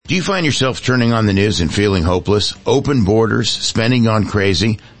Do you find yourself turning on the news and feeling hopeless? Open borders, spending gone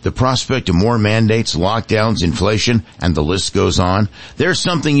crazy, the prospect of more mandates, lockdowns, inflation, and the list goes on? There's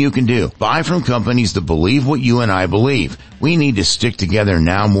something you can do. Buy from companies that believe what you and I believe. We need to stick together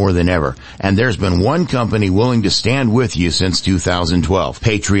now more than ever. And there's been one company willing to stand with you since 2012,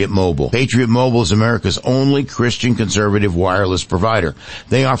 Patriot Mobile. Patriot Mobile is America's only Christian conservative wireless provider.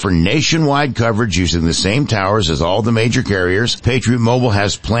 They offer nationwide coverage using the same towers as all the major carriers. Patriot Mobile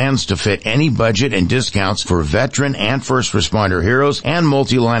has plans to fit any budget and discounts for veteran and first responder heroes and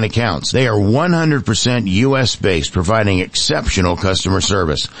multi-line accounts. They are 100% U.S. based, providing exceptional customer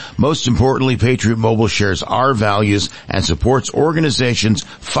service. Most importantly, Patriot Mobile shares our values and supports organizations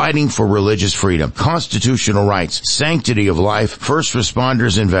fighting for religious freedom, constitutional rights, sanctity of life, first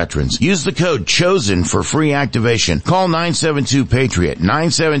responders, and veterans. Use the code CHOSEN for free activation. Call 972-PATRIOT,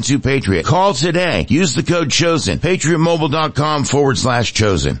 972-PATRIOT. Call today. Use the code CHOSEN,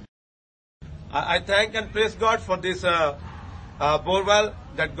 patriotmobile.com/chosen. I thank and praise God for this borewell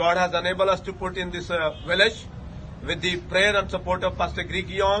that God has enabled us to put in this village with the prayer and support of Pastor Greg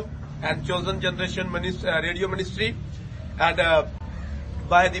Young and Chosen Generation Radio Ministry. And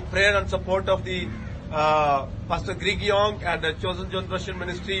by the prayer and support of the Pastor Greg Young and the Chosen Generation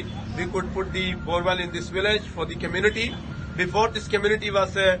Ministry, we could put the borewell in this village for the community. Before, this community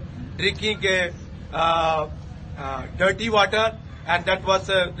was drinking dirty water, and that was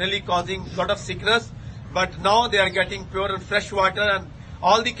really causing a lot of sickness. But now they are getting pure and fresh water, and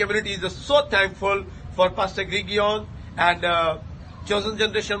all the community is so thankful for Pastor Greg Young and Chosen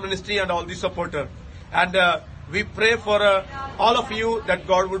Generation Ministry and all the supporters. And we pray for all of you that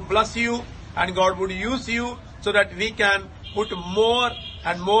God would bless you and God would use you so that we can put more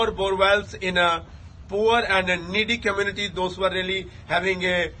and more borewells in poor and needy communities, those who are really having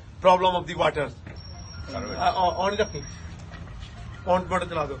a problem of the water. On the thing. And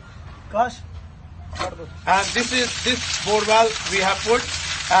this borewell we have put,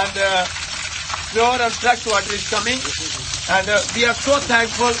 and pure and fresh water is coming, and we are so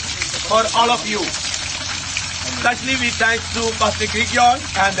thankful for all of you. Especially we thank to Pastor Greg Young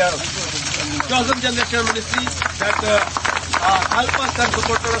and Chosen Generation Ministry that help us and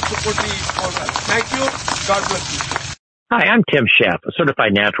support us to put the borewell. Thank you. God bless you. Hi, I'm Tim Sheff, a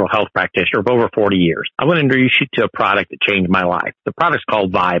certified natural health practitioner of over 40 years. I want to introduce you to a product that changed my life. The product's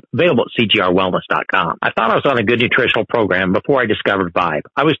called Vibe, available at cgrwellness.com. I thought I was on a good nutritional program before I discovered Vibe.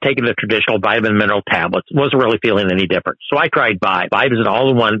 I was taking the traditional vitamin mineral tablets, wasn't really feeling any different. So I tried Vibe. Vibe is an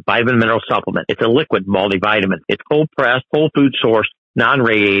all-in-one vitamin mineral supplement. It's a liquid multivitamin. It's cold-pressed, whole food sourced,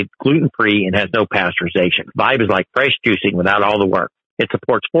 non-radiated, gluten-free, and has no pasteurization. Vibe is like fresh juicing without all the work. It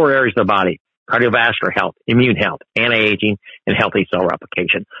supports 4 areas of the body: cardiovascular health, immune health, anti-aging, and healthy cell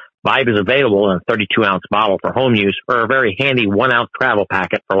replication. Vibe is available in a 32-ounce bottle for home use or a very handy 1-ounce travel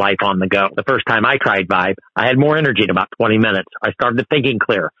packet for life on the go. The first time I tried Vibe, I had more energy in about 20 minutes. I started thinking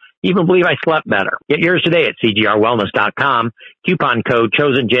clear. Even believe I slept better. Get yours today at cgrwellness.com. Coupon code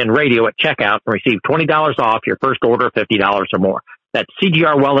ChosenGenRadio at checkout and receive $20 off your first order of $50 or more. That's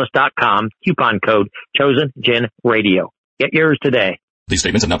cgrwellness.com. Coupon code ChosenGenRadio. Get yours today. These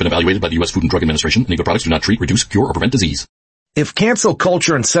statements have not been evaluated by the U.S. Food and Drug Administration, and either products do not treat, reduce, cure, or prevent disease. If cancel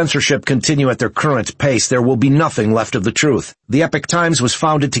culture and censorship continue at their current pace, there will be nothing left of the truth. The Epoch Times was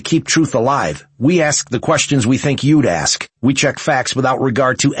founded to keep truth alive. We ask the questions we think you'd ask. We check facts without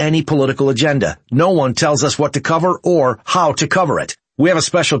regard to any political agenda. No one tells us what to cover or how to cover it. We have a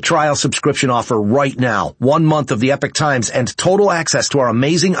special trial subscription offer right now. 1 month of the Epoch Times and total access to our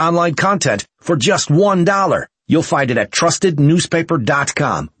amazing online content for just $1. You'll find it at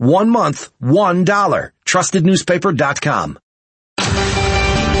trustednewspaper.com. 1 month, $1. Trustednewspaper.com.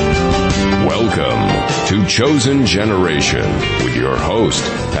 Welcome to Chosen Generation with your host,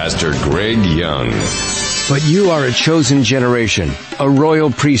 Pastor Greg Young. But you are a chosen generation, a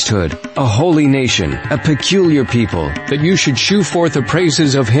royal priesthood, a holy nation, a peculiar people, that you should shew forth the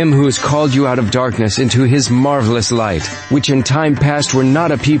praises of him who has called you out of darkness into his marvelous light, which in time past were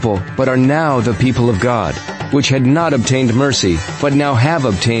not a people, but are now the people of God, which had not obtained mercy, but now have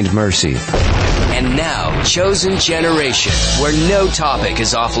obtained mercy. And now, Chosen Generation, where no topic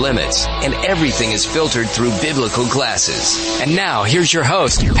is off limits and everything is filtered through biblical glasses. And now, here's your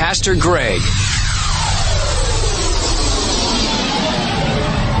host, Pastor Greg.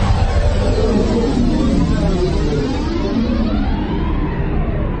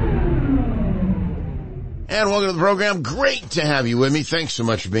 And welcome to the program. Great to have you with me. Thanks so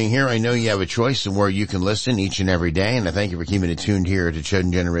much for being here. I know you have a choice of where you can listen each and every day, and I thank you for keeping it tuned here to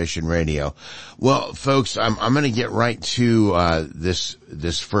Chosen Generation Radio. Well, folks, I'm going to get right to this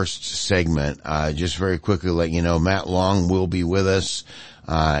first segment. Just very quickly let you know, Matt Long will be with us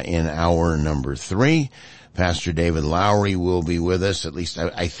in hour number 3. Pastor David Lowry will be with us. At least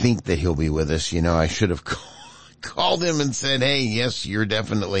I think that he'll be with us. You know, I should have called him and said, hey, yes, you're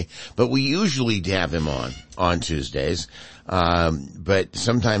definitely, but we usually have him on Tuesdays. But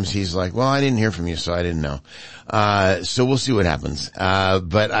sometimes he's like, well, I didn't hear from you, so I didn't know. So we'll see what happens.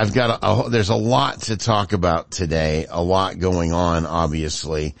 But I've got there's a lot to talk about today, a lot going on,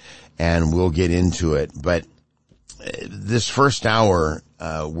 obviously, and we'll get into it. But this first hour,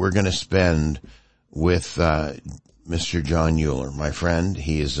 we're going to spend with, Mr. Jon Uhler, my friend.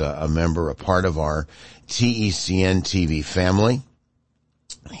 He is a member, a part of our TECN TV family.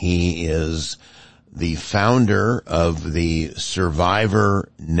 He is the founder of the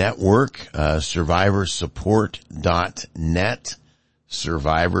Survivor Network, survivorsupport.net,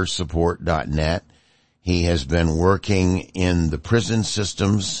 survivorsupport.net. He has been working in the prison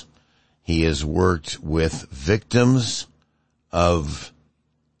systems. He has worked with victims of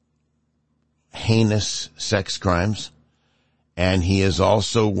heinous sex crimes, and he has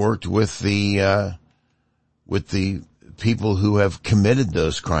also worked with the people who have committed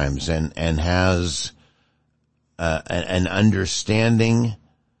those crimes and has an understanding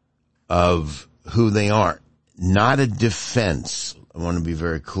of who they are. Not a defense. I want to be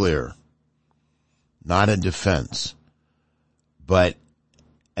very clear. Not a defense, but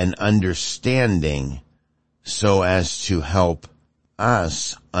an understanding so as to help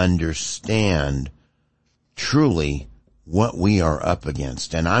us understand truly what we are up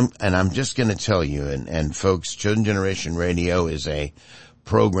against. And I'm just going to tell you, and folks, Chosen Generation Radio is a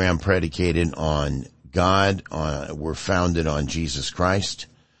program predicated on God. We're founded on Jesus Christ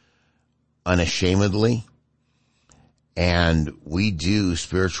unashamedly. And we do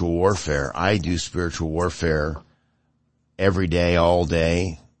spiritual warfare. I do spiritual warfare every day, all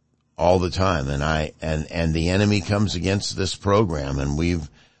the time. And the enemy comes against this program, and we've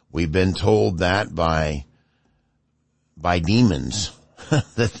been told that by demons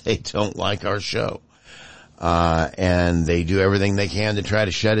that they don't like our show. And they do everything they can to try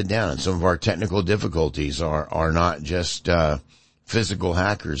to shut it down. And some of our technical difficulties are not just, physical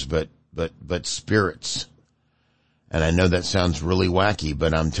hackers, but spirits. And I know that sounds really wacky,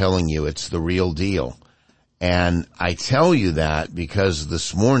 but I'm telling you, it's the real deal. And I tell you that because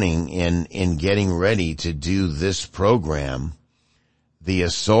this morning in getting ready to do this program, the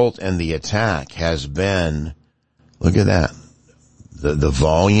assault and the attack has been, look at that. The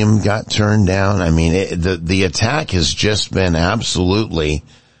volume got turned down. I mean, the attack has just been absolutely,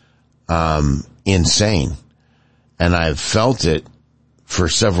 insane. And I've felt it for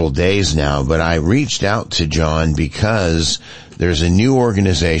several days now, but I reached out to Jon because there's a new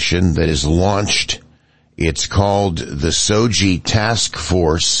organization that is launched. It's called the Soji Task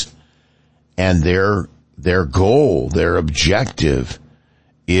Force, and their goal, their objective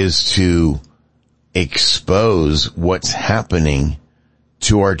is to expose what's happening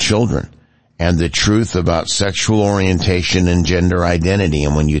to our children and the truth about sexual orientation and gender identity.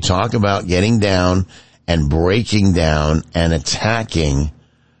 And when you talk about getting down and breaking down and attacking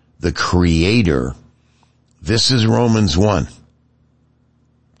the Creator, this is Romans 1.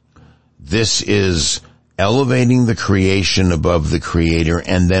 This is elevating the creation above the Creator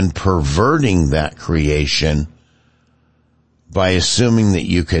and then perverting that creation by assuming that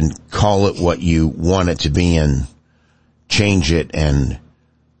you can call it what you want it to be and change it and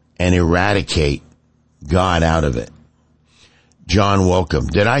eradicate God out of it. Jon, welcome.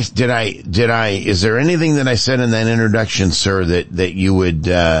 Is there anything that I said in that introduction, sir, that you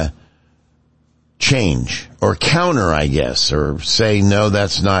would, change or counter, I guess, or say, no,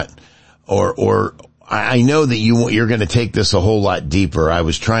 that's not, or I know that you're going to take this a whole lot deeper. I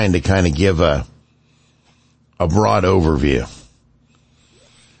was trying to kind of give a broad overview.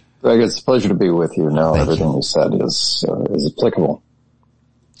 Greg, it's a pleasure to be with you. Now, everything you said is applicable.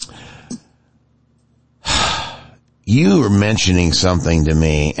 You were mentioning something to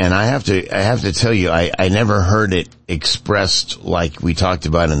me, and I have to tell you, I never heard it expressed like we talked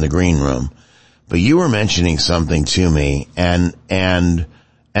about in the green room, but you were mentioning something to me, and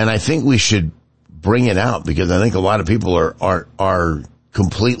I think we should bring it out because I think a lot of people are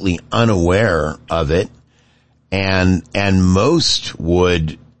completely unaware of it, and most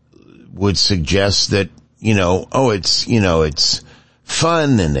would suggest that, it's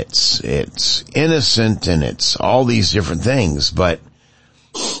fun and it's innocent and it's all these different things, but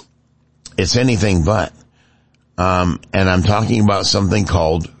it's anything but. And I'm talking about something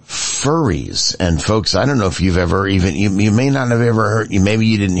called furries. And folks, I don't know if you've ever you may not have ever heard, maybe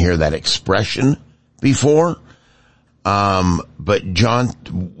you didn't hear that expression before. But Jon,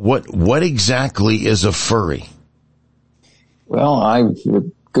 what exactly is a furry? Well,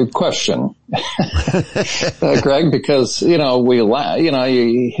 good question, Greg, because, you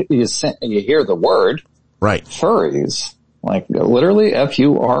hear the word. Right. Furries. Like literally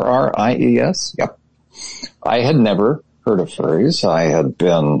Furries. Yep. I had never heard of furries. I had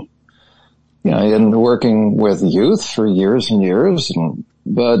been, working with youth for years and years,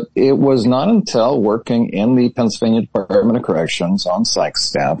 but it was not until working in the Pennsylvania Department of Corrections on psych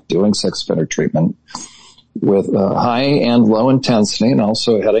staff doing sex offender treatment with high and low intensity, and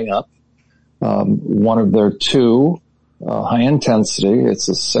also heading up one of their two high intensity. It's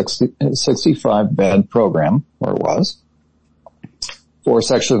a 65 bed program, or it was, for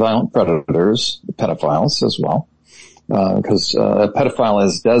sexually violent predators, pedophiles as well, because a pedophile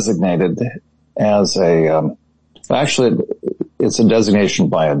is designated as actually it's a designation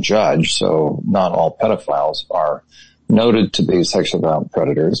by a judge, so not all pedophiles are noted to be sexually violent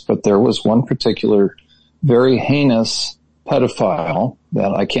predators, but there was one particular very heinous pedophile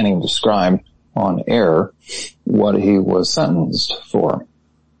that I can't even describe on air what he was sentenced for.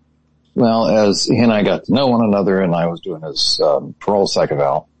 Well, as he and I got to know one another and I was doing his parole psych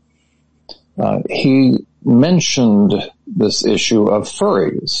eval, he mentioned this issue of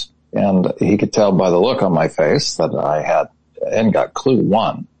furries, and he could tell by the look on my face that I hadn't got clue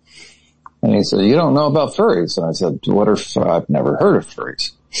one. And he said, "You don't know about furries?" And I said, I've never heard of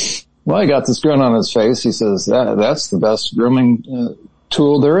furries. Well, he got this grin on his face. He says, that's the best grooming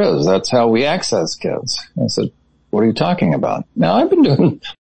tool there is. That's how we access kids. I said, "What are you talking about?" Now, I've been doing,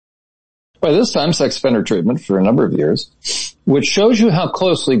 by this time, sex offender treatment for a number of years, which shows you how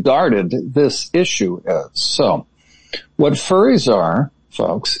closely guarded this issue is. So, what furries are,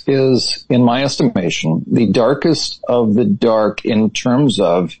 folks, is, in my estimation, the darkest of the dark in terms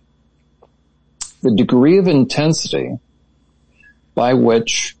of the degree of intensity by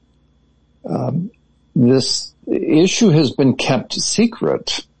which this issue has been kept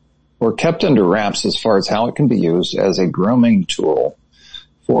secret or kept under wraps as far as how it can be used as a grooming tool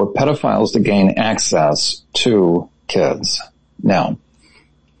for pedophiles to gain access to kids. Now,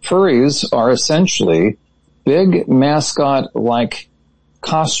 furries are essentially big mascot-like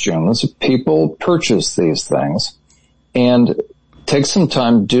costumes. People purchase these things and take some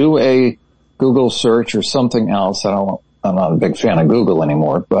time, do a Google search or something else. I'm not a big fan of Google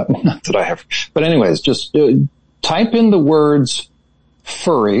anymore, but not that I have. But anyways, just type in the words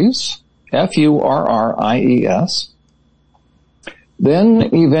furries, Furries, then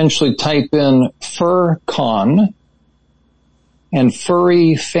eventually type in FurCon and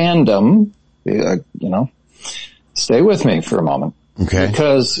furry fandom. Stay with me for a moment. Okay.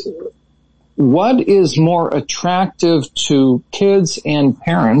 Because what is more attractive to kids and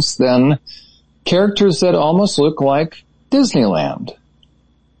parents than characters that almost look like Disneyland?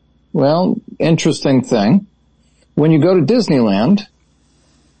 Well, interesting thing. When you go to Disneyland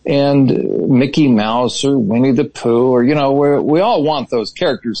and Mickey Mouse or Winnie the Pooh or, we all want those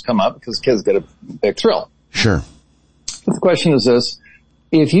characters come up because kids get a big thrill. Sure. But the question is this.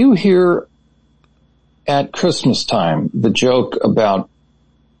 If you hear at Christmas time the joke about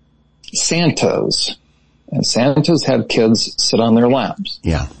Santas, and Santas had kids sit on their laps.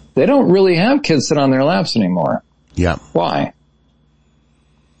 Yeah. They don't really have kids sit on their laps anymore. Yeah. Why?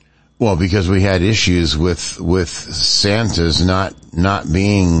 Well, because we had issues with Santas not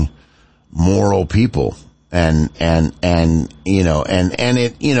being moral people. And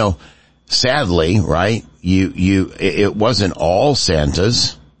it, sadly, right? It wasn't all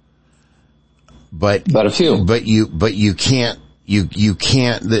Santas, but a few. But you can't,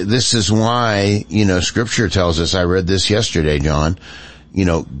 this is why, scripture tells us, I read this yesterday, John,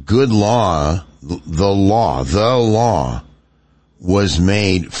 good law, the law was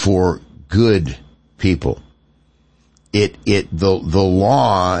made for good people. The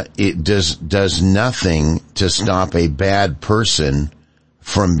law, it does nothing to stop a bad person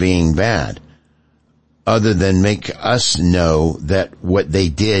from being bad, other than make us know that what they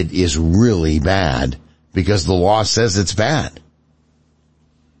did is really bad because the law says it's bad.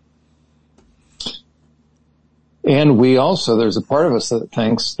 And we also, there's a part of us that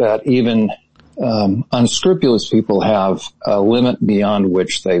thinks that even unscrupulous people have a limit beyond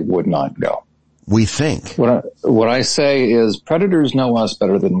which they would not go. We think. What I say is predators know us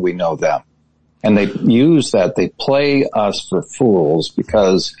better than we know them. And they use that, they play us for fools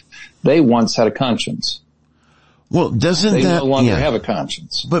because they once had a conscience. Well, doesn't they that no longer have a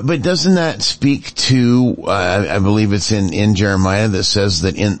conscience? But doesn't that speak to? I believe it's in Jeremiah that says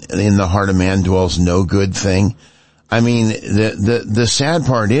that in the heart of man dwells no good thing. I mean, the sad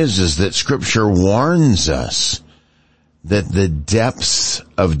part is that Scripture warns us that the depths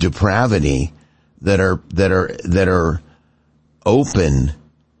of depravity that are open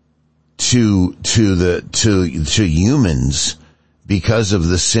to humans because of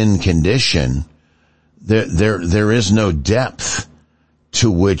the sin condition, there is no depth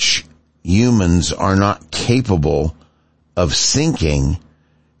to which humans are not capable of sinking,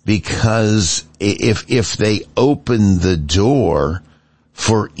 because if they open the door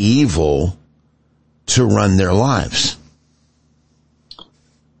for evil to run their lives.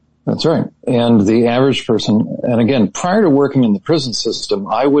 That's right. And the average person, and again, prior to working in the prison system,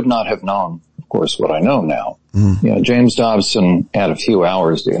 I would not have known, of course, what I know now. James Dobson had a few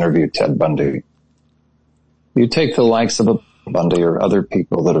hours to interview Ted Bundy. You take the likes of a Bundy or other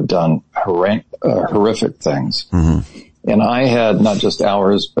people that have done horrific things. And I had not just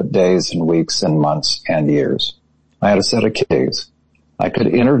hours, but days and weeks and months and years. I had a set of keys. I could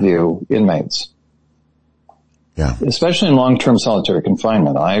interview inmates. Yeah. Especially in long-term solitary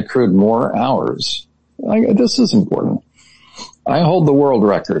confinement. I accrued more hours. This is important. I hold the world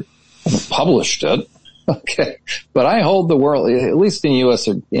record. I haven't published it. Okay. But I hold the world, at least in the U.S.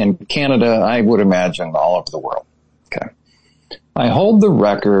 or in Canada, I would imagine all over the world. Okay. I hold the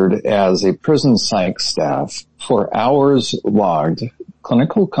record as a prison psych staff for hours logged,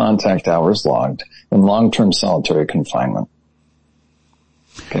 clinical contact hours logged in long-term solitary confinement.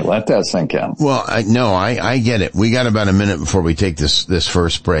 Okay, let that sink in. Well, I get it. We got about a minute before we take this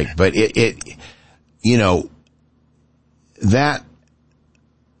first break, but that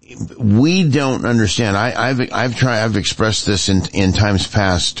we don't understand. I've expressed this in times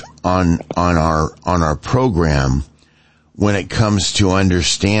past on our program when it comes to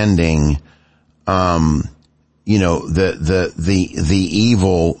understanding, the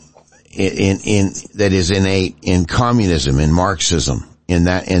evil in that is innate in communism, in Marxism, in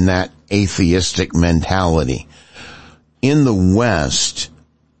that atheistic mentality. In the West,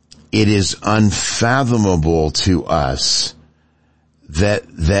 it is unfathomable to us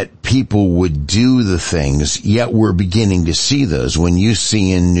that people would do the things, yet we're beginning to see those. When you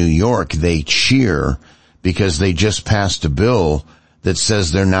see in New York, they cheer because they just passed a bill that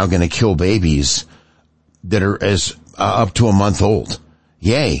says they're now going to kill babies that are as up to a month old.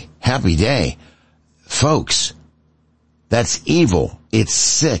 Yay, happy day. Folks, that's evil. It's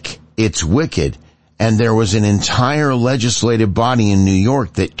sick. It's wicked. And there was an entire legislative body in New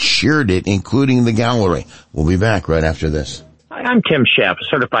York that cheered it, including the gallery. We'll be back right after this. Hi, I'm Tim Sheff, a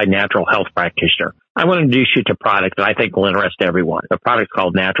certified natural health practitioner. I want to introduce you to a product that I think will interest everyone. The product's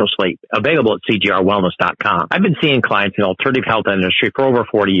called Natural Sleep, available at CGRWellness.com. I've been seeing clients in the alternative health industry for over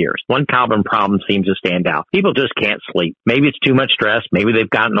 40 years. One common problem seems to stand out. People just can't sleep. Maybe it's too much stress. Maybe they've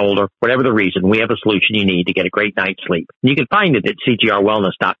gotten older. Whatever the reason, we have a solution you need to get a great night's sleep. And you can find it at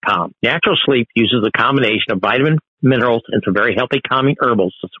CGRWellness.com. Natural Sleep uses a combination of vitamin, minerals, and some very healthy calming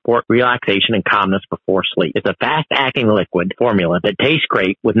herbals to support relaxation and calmness before sleep. It's a fast-acting liquid formula that tastes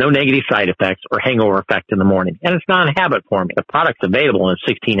great with no negative side effects or hangover effect in the morning. And it's not a habit forming. The product's available in a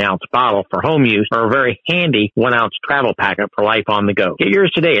 16-ounce bottle for home use or a very handy 1-ounce travel packet for life on the go. Get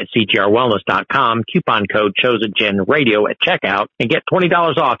yours today at CGRWellness.com. Coupon code ChosenGenRadio at checkout and get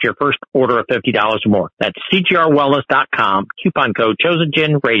 $20 off your first order of $50 or more. That's CGRWellness.com. Coupon code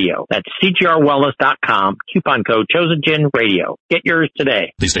ChosenGenRadio. That's CGRWellness.com. Coupon code ChosenGenRadio. Get yours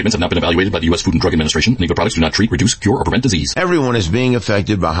today. These statements have not been evaluated by the U.S. Food and Drug Administration. Legal products do not treat, reduce, cure, or prevent disease. Everyone is being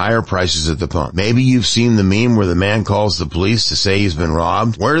affected by higher prices at the pump. Maybe you've seen the meme where the man calls the police to say he's been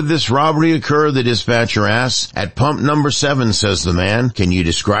robbed. Where did this robbery occur? The dispatcher asks. At pump number 7, says the man. Can you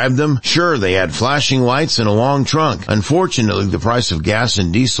describe them? Sure, they had flashing lights and a long trunk. Unfortunately, the price of gas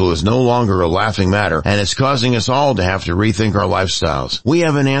and diesel is no longer a laughing matter, and it's causing us all to have to rethink our lifestyles. We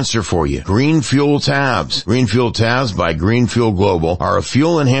have an answer for you. Green Fuel Tabs. Green Fuel Tabs by Green Fuel Global are a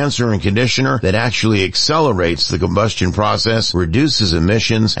fuel enhancer and conditioner that actually accelerates the combustion process, reduces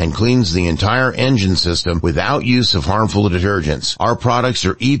emissions, and cleans the entire engine system without use of harmful detergents. Our products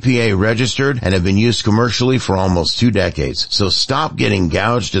are EPA registered and have been used commercially for almost 2 decades. So stop getting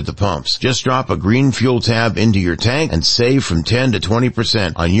gouged at the pumps. Just drop a Green Fuel Tab into your tank and save from 10 to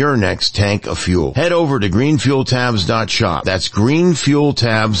 20% on your next tank of fuel. Head over to greenfueltabs.shop. That's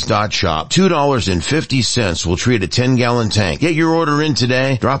greenfueltabs.shop. $2.50 will treat a 10-gallon tank. Get your order in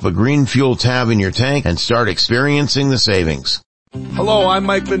today, drop a Green Fuel Tab in your tank, and start experiencing the savings. Hello, I'm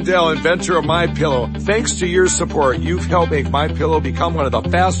Mike Lindell, inventor of MyPillow. Thanks to your support, you've helped make MyPillow become one of the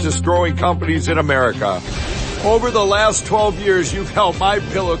fastest growing companies in America. Over the last 12 years, you've helped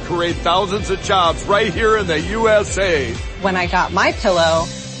MyPillow create thousands of jobs right here in the USA. When I got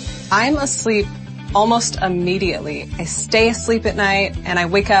MyPillow, I'm asleep almost immediately. I stay asleep at night and I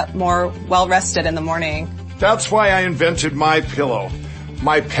wake up more well-rested in the morning. That's why I invented MyPillow.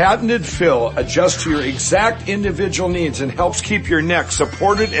 My patented fill adjusts to your exact individual needs and helps keep your neck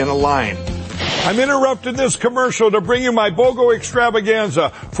supported and aligned. I'm interrupting this commercial to bring you my BOGO extravaganza.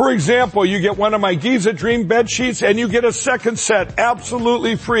 For example, you get one of my Giza Dream bed sheets and you get a second set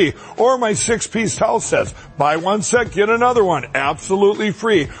absolutely free. Or my 6-piece towel sets. Buy one set, get another one absolutely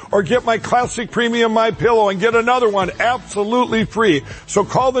free. Or get my classic premium MyPillow and get another one absolutely free. So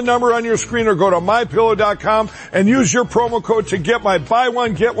call the number on your screen or go to MyPillow.com and use your promo code to get my buy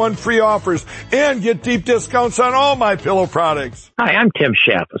one, get one free offers and get deep discounts on all MyPillow products. Hi, I'm Tim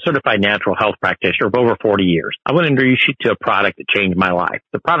Sheff, a certified natural health practitioner of over 40 years. I want to introduce you to a product that changed my life.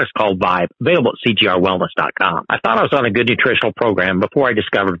 The product's called Vibe, available at CGRWellness.com. I thought I was on a good nutritional program before I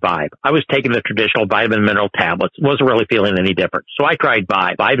discovered Vibe. I was taking the traditional vitamin mineral tablets, wasn't really feeling any different. So I tried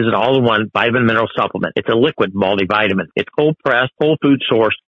Vibe. Vibe is an all-in-one vitamin mineral supplement. It's a liquid multivitamin. It's cold pressed, whole food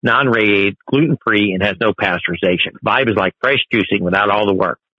sourced, non-radiated, gluten-free, and has no pasteurization. Vibe is like fresh juicing without all the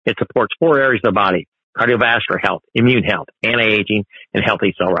work. It supports 4 areas of the body: cardiovascular health, immune health, anti-aging, and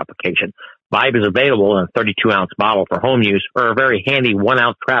healthy cell replication. Vibe is available in a 32-ounce bottle for home use or a very handy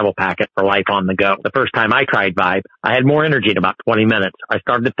 1-ounce travel packet for life on the go. The first time I tried Vibe, I had more energy in about 20 minutes. I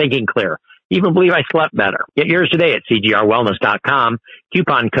started thinking clear. Even believe I slept better. Get yours today at CGRWellness.com.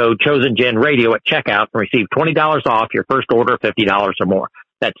 Coupon code ChosenGenRadio at checkout and receive $20 off your first order of $50 or more.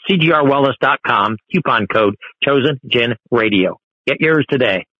 That's CGRWellness.com. Coupon code ChosenGenRadio. Get yours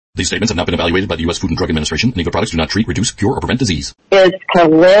today. These statements have not been evaluated by the U.S. Food and Drug Administration. Any of the products do not treat, reduce, cure, or prevent disease. Is to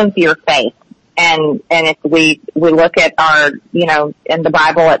live your faith. And if we look at our, in the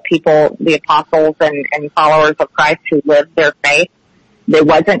Bible at people, the apostles and followers of Christ who lived their faith, it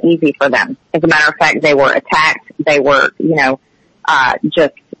wasn't easy for them. As a matter of fact, they were attacked. They were,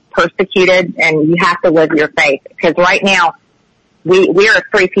 just persecuted, and you have to live your faith. Because right now, we are a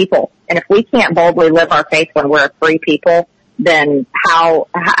free people. And if we can't boldly live our faith when we're a free people, then how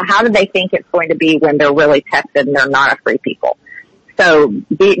do they think it's going to be when they're really tested and they're not a free people? So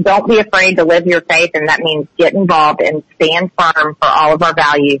don't be afraid to live your faith, and that means get involved and stand firm for all of our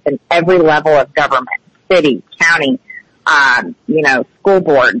values in every level of government, city, county, school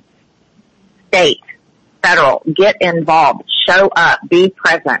board, state, federal. Get involved, show up, be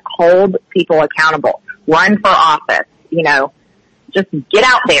present, hold people accountable, run for office, just get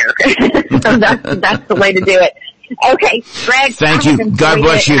out there. So that's the way to do it. Okay, Greg. Thank you. God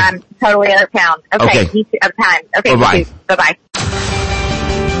bless you. I'm totally out of town. Okay. Of time. Okay. Bye-bye. Bye-bye.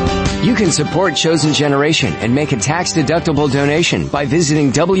 You can support Chosen Generation and make a tax-deductible donation by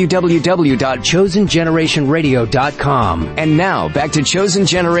visiting www.chosengenerationradio.com. And now, back to Chosen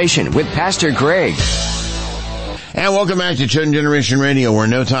Generation with Pastor Greg. And welcome back to Chosen Generation Radio, where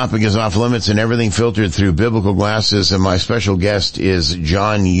no topic is off limits and everything filtered through biblical glasses. And my special guest is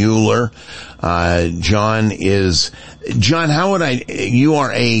Jon Uhler. John, how would you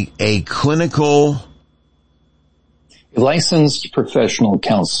are a clinical... licensed professional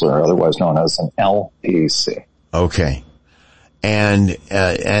counselor, otherwise known as an LPC. Okay. And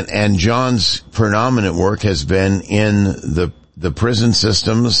John's predominant work has been in the prison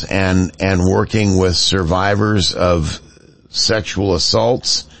systems and working with survivors of sexual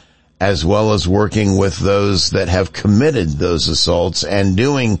assaults, as well as working with those that have committed those assaults and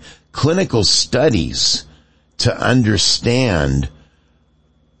doing clinical studies to understand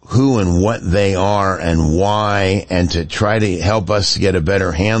who and what they are and why, and to try to help us get a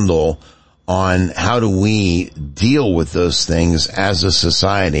better handle on how do we deal with those things as a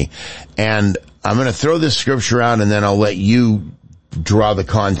society. And I'm going to throw this scripture out and then I'll let you draw the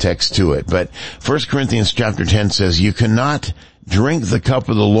context to it. But 1 Corinthians chapter 10 says, you cannot drink the cup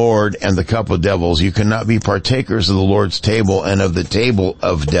of the Lord and the cup of devils. You cannot be partakers of the Lord's table and of the table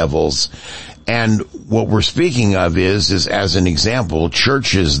of devils. And what we're speaking of is as an example,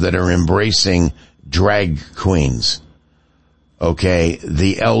 churches that are embracing drag queens. Okay.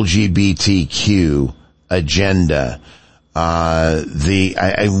 The LGBTQ agenda. We've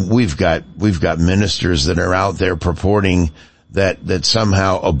got ministers that are out there purporting that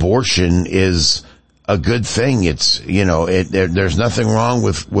somehow abortion is a good thing. It's, there's nothing wrong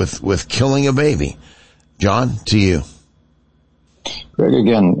with killing a baby. John, to you. Greg,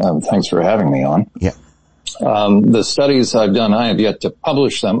 again, thanks for having me on. Yeah. The studies I've done, I have yet to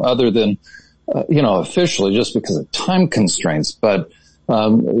publish them other than, officially just because of time constraints, but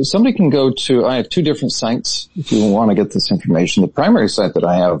somebody can go to, I have 2 different sites if you want to get this information. The primary site that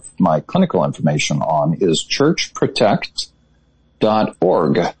I have my clinical information on is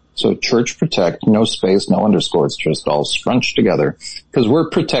churchprotect.org. So Church Protect, no space, no underscore, it's just all scrunched together because we're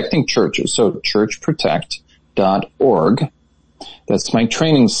protecting churches. So churchprotect.org. That's my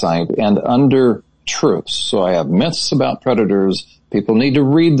training site, and under truths. So I have myths about predators, People need to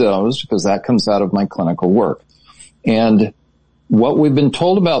read those because that comes out of my clinical work. And what we've been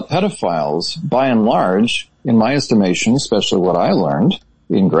told about pedophiles, by and large, in my estimation, especially what I learned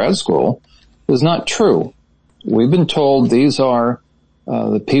in grad school, is not true. We've been told these are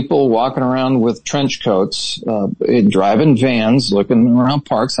the people walking around with trench coats, driving vans, looking around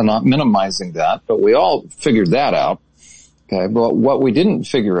parks. I'm not minimizing that, but we all figured that out. Okay, but what we didn't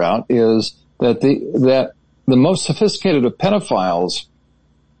figure out is that the most sophisticated of pedophiles,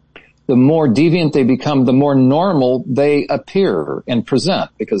 the more deviant they become, the more normal they appear and present,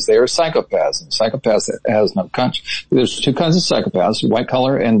 because they are psychopaths. And psychopaths has no conscience. There's two kinds of psychopaths, white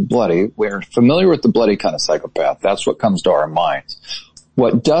collar and bloody. We're familiar with the bloody kind of psychopath. That's what comes to our minds.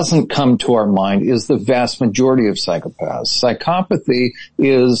 What doesn't come to our mind is the vast majority of psychopaths. Psychopathy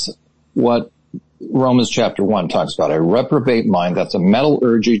is what Romans chapter 1 talks about, a reprobate mind. That's a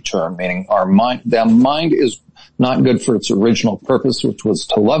metallurgy term, meaning the mind is not good for its original purpose, which was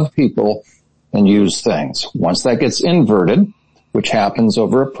to love people and use things. Once that gets inverted, which happens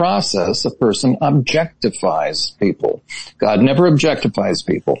over a process, a person objectifies people. God never objectifies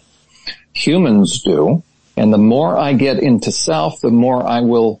people. Humans do. And the more I get into self, the more I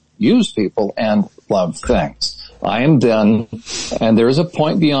will use people and love things. I am done, and there is a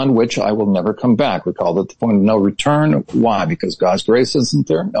point beyond which I will never come back. We call it the point of no return. Why? Because God's grace isn't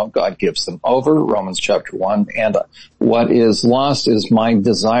there? No, God gives them over, Romans chapter 1. And what is lost is my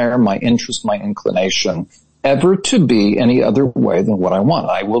desire, my interest, my inclination, ever to be any other way than what I want.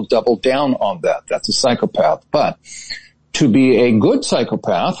 I will double down on that. That's a psychopath. But to be a good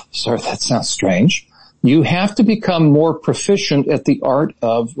psychopath, sorry, that sounds strange, you have to become more proficient at the art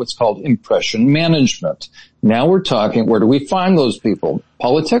of what's called impression management. Now we're talking, where do we find those people?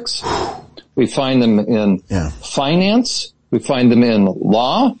 Politics. We find them in finance. We find them in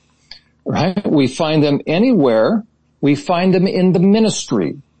law, right? We find them anywhere. We find them in the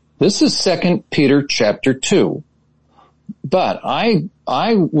ministry. This is 2 Peter chapter 2. But I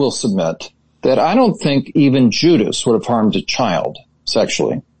will submit that I don't think even Judas would have harmed a child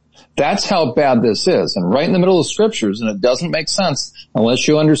sexually. That's how bad this is. And right in the middle of scriptures, and it doesn't make sense unless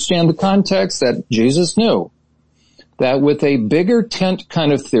you understand the context, that Jesus knew that with a bigger tent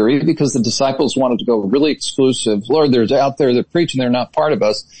kind of theory, because the disciples wanted to go really exclusive, Lord, there's out there that preach and they're not part of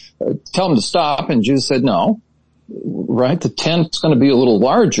us, tell them to stop. And Jesus said, no, right? The tent's going to be a little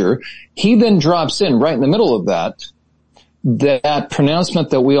larger. He then drops in right in the middle of that pronouncement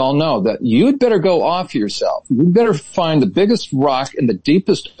that we all know, that you'd better go off yourself. You'd better find the biggest rock in the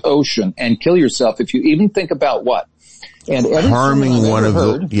deepest ocean and kill yourself if you even think about what? And harming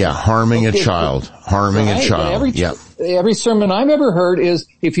harming a child. Every sermon I've ever heard is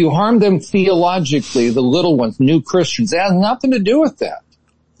if you harm them theologically, the little ones, new Christians, it has nothing to do with that.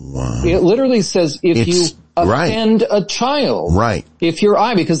 Wow. It literally says if you offend a child. Right. If your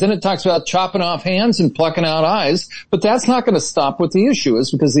eye, because then it talks about chopping off hands and plucking out eyes, but that's not going to stop what the issue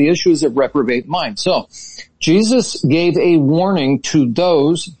is, because the issue is a reprobate mind. So Jesus gave a warning to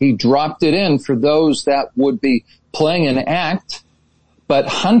those, he dropped it in for those that would be playing an act, but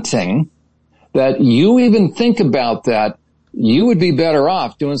hunting, that you even think about that, you would be better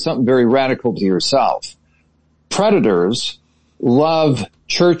off doing something very radical to yourself. Predators love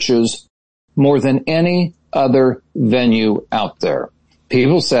churches more than any other venue out there.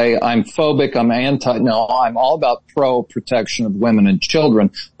 People say, I'm phobic, I'm anti. No, I'm all about pro-protection of women and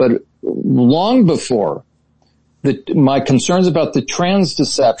children. But long before my concerns about the trans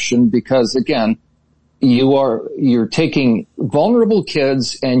deception, because again, you're taking vulnerable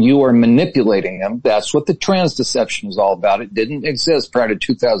kids and you are manipulating them. That's what the trans deception is all about. It didn't exist prior to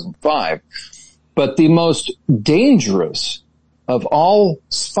 2005. But the most dangerous of all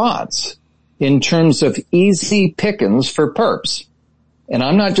spots in terms of easy pickings for perps. And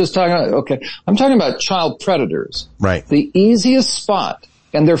I'm not just talking about, I'm talking about child predators. Right. The easiest spot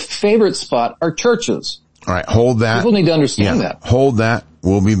and their favorite spot are churches. All right, hold that. People need to understand that. Hold that.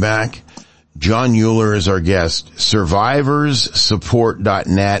 We'll be back. Jon Uhler is our guest.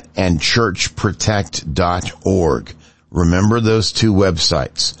 Survivorsupport.net and churchprotect.org. Remember those two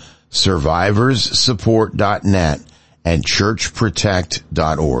websites. Survivorsupport.net and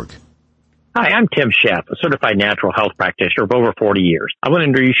churchprotect.org. Hi, I'm Tim Sheff, a certified natural health practitioner of over 40 years. I want to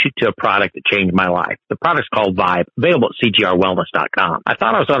introduce you to a product that changed my life. The product's called Vibe, available at CGRWellness.com. I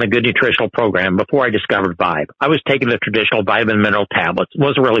thought I was on a good nutritional program before I discovered Vibe. I was taking the traditional vitamin mineral tablets,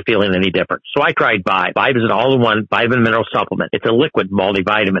 wasn't really feeling any different. So I tried Vibe. Vibe is an all-in-one vitamin mineral supplement. It's a liquid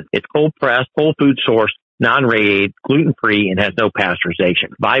multivitamin. It's cold-pressed, whole food sourced, non-radiated, gluten-free, and has no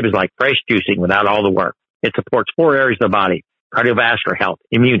pasteurization. Vibe is like fresh juicing without all the work. It supports 4 areas of the body: cardiovascular health,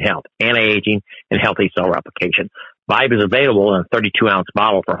 immune health, anti-aging, and healthy cell replication. Vibe is available in a 32-ounce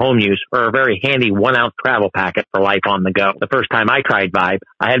bottle for home use or a very handy 1-ounce travel packet for life on the go. The first time I tried Vibe,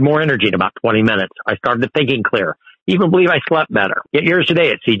 I had more energy in about 20 minutes. I started thinking clear. Even believe I slept better. Get yours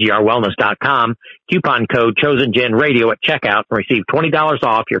today at CGRWellness.com. Coupon code ChosenGenRadio at checkout and receive $20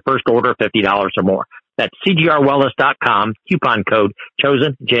 off your first order of $50 or more. That's CGRWellness.com. Coupon code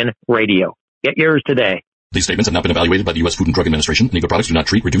ChosenGenRadio. Get yours today. These statements have not been evaluated by the U.S. Food and Drug Administration. Any of the products do not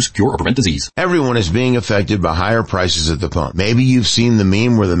treat, reduce, cure, or prevent disease. Everyone is being affected by higher prices at the pump. Maybe you've seen the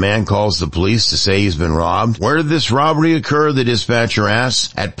meme where the man calls the police to say he's been robbed. Where did this robbery occur? The dispatcher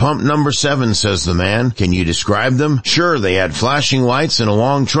asks. At pump number 7, says the man. Can you describe them? Sure, they had flashing lights and a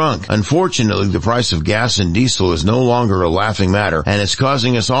long trunk. Unfortunately, the price of gas and diesel is no longer a laughing matter, and it's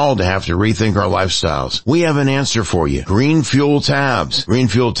causing us all to have to rethink our lifestyles. We have an answer for you. Green Fuel Tabs. Green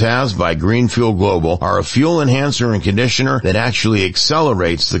Fuel Tabs by Green Fuel Global are a fuel enhancer and conditioner that actually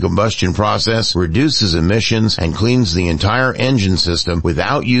accelerates the combustion process, reduces emissions, and cleans the entire engine system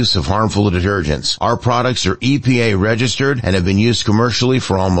without use of harmful detergents. Our products are EPA registered and have been used commercially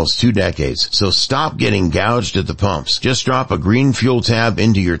for almost 2 decades. So stop getting gouged at the pumps. Just drop a Green Fuel Tab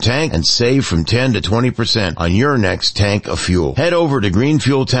into your tank and save from 10 to 20% on your next tank of fuel. Head over to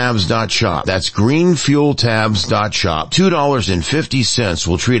greenfueltabs.shop. That's greenfueltabs.shop. $2.50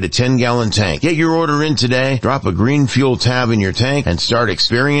 will treat a 10-gallon tank. Get your order in today. Drop a Green Fuel Tab in your tank and start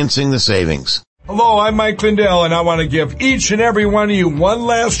experiencing the savings. Hello, I'm Mike Lindell, and I want to give each and every one of you one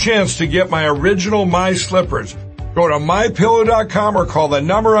last chance to get my original My Slippers. Go to MyPillow.com or call the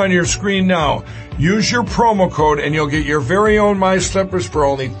number on your screen now. Use your promo code and you'll get your very own My Slippers for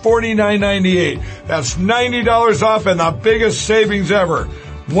only $49.98. That's $90 off and the biggest savings ever.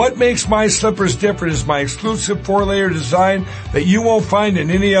 What makes My Slippers different is my exclusive 4-layer design that you won't find in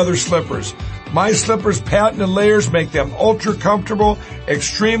any other slippers. My Slippers' patented layers make them ultra comfortable,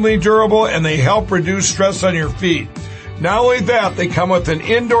 extremely durable, and they help reduce stress on your feet. Not only that, they come with an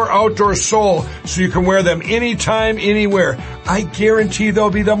indoor-outdoor sole so you can wear them anytime, anywhere. I guarantee they'll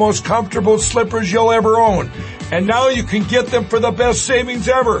be the most comfortable slippers you'll ever own. And now you can get them for the best savings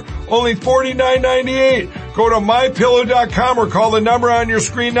ever. Only $49.98. Go to MyPillow.com or call the number on your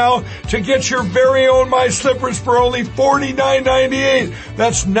screen now to get your very own My Slippers for only $49.98.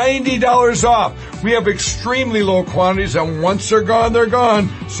 That's $90 off. We have extremely low quantities, and once they're gone, they're gone.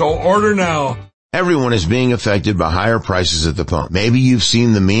 So order now. Everyone is being affected by higher prices at the pump. Maybe you've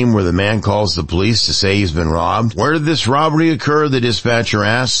seen the meme where the man calls the police to say he's been robbed. Where did this robbery occur? The dispatcher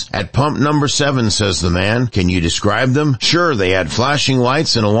asks. At pump number 7, says the man. Can you describe them? Sure, they had flashing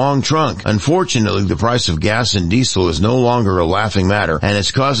lights and a long trunk. Unfortunately, the price of gas and diesel is no longer a laughing matter, and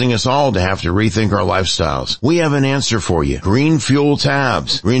it's causing us all to have to rethink our lifestyles. We have an answer for you. Green Fuel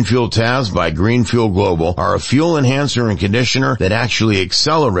Tabs. Green Fuel Tabs by Green Fuel Global are a fuel enhancer and conditioner that actually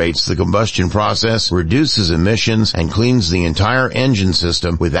accelerates the combustion process, reduces emissions, and cleans the entire engine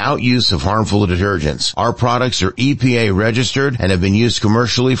system without use of harmful detergents. Our products are EPA registered and have been used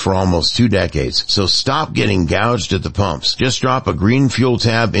commercially for almost 2 decades. So stop getting gouged at the pumps. Just drop a Green Fuel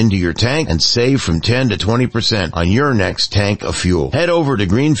Tab into your tank and save from 10 to 20% on your next tank of fuel. Head over to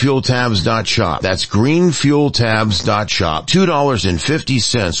greenfueltabs.shop. That's greenfueltabs.shop.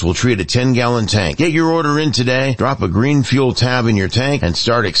 $2.50 will treat a 10-gallon tank. Get your order in today. Drop a Green Fuel Tab in your tank and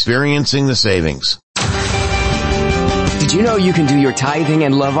start experiencing the savings. Did you know you can do your tithing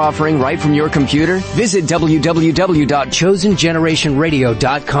and love offering right from your computer? Visit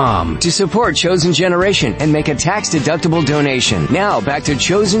www.chosengenerationradio.com to support Chosen Generation and make a tax-deductible donation. Now back to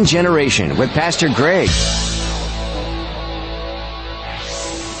Chosen Generation with Pastor Greg.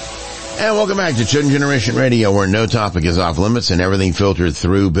 And welcome back to Chosen Generation Radio, where no topic is off limits and everything filtered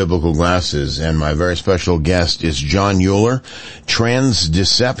through biblical glasses. And my very special guest is Jon Uhler,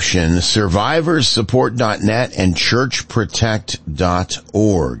 Transdeception, SurvivorsSupport.net, and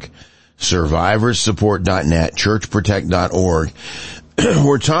ChurchProtect.org. SurvivorsSupport.net, ChurchProtect.org.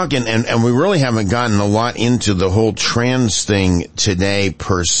 We're talking, and we really haven't gotten a lot into the whole trans thing today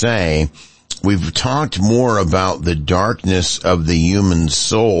per se. We've talked more about the darkness of the human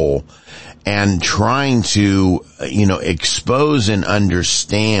soul and trying to, expose and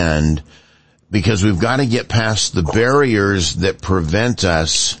understand, because we've got to get past the barriers that prevent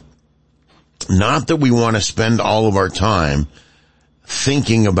us. Not that we want to spend all of our time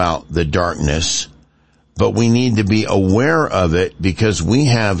thinking about the darkness, but we need to be aware of it because we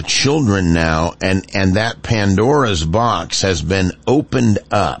have children now, and that Pandora's box has been opened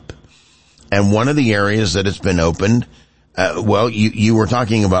up. And one of the areas that it's been opened, you were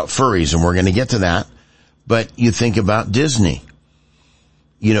talking about furries, and we're going to get to that, but you think about Disney.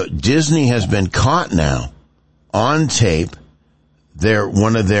 Disney has been caught now on tape.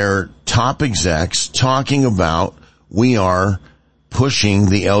 One of their top execs talking about we are pushing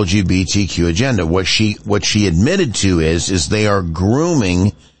the LGBTQ agenda. What she admitted to is they are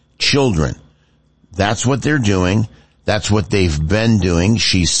grooming children. That's what they're doing. That's what they've been doing.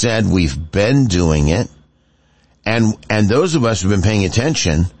 She said we've been doing it. And those of us who've been paying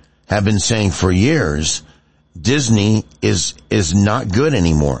attention have been saying for years, Disney is not good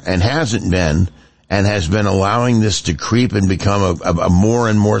anymore and hasn't been, and has been allowing this to creep and become a more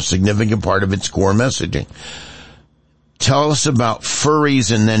and more significant part of its core messaging. Tell us about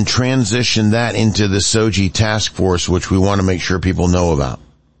furries and then transition that into the Soji task force, which we want to make sure people know about.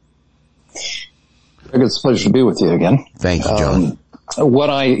 It's a pleasure to be with you again. Thank you, John. What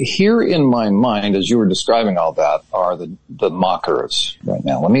I hear in my mind as you were describing all that are the mockers right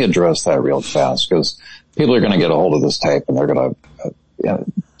now. Let me address that real fast because people are going to get a hold of this tape and they're going to,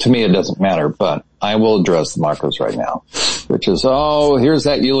 to me it doesn't matter, but I will address the mockers right now, which is, oh, here's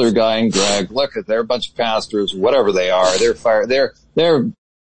that Uhler guy and Greg. Look at, they're a bunch of pastors, whatever they are.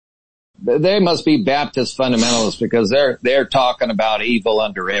 They must be Baptist fundamentalists because they're talking about evil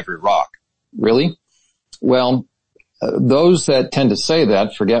under every rock. Really? Well, those that tend to say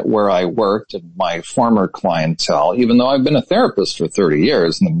that forget where I worked and my former clientele, even though I've been a therapist for 30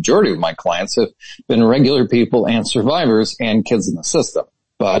 years, and the majority of my clients have been regular people and survivors and kids in the system.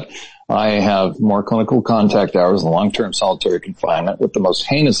 But I have more clinical contact hours in long-term solitary confinement with the most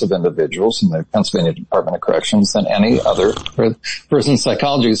heinous of individuals in the Pennsylvania Department of Corrections than any other prison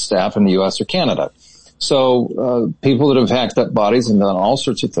psychology staff in the U.S. or Canada. So people that have hacked up bodies and done all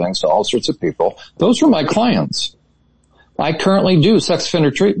sorts of things to all sorts of people, those are my clients. I currently do sex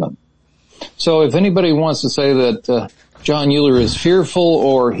offender treatment. So if anybody wants to say that Jon Uhler is fearful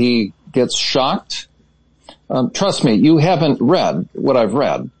or he gets shocked, trust me, you haven't read what I've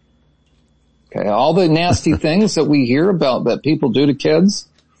read. Okay, all the nasty things that we hear about that people do to kids,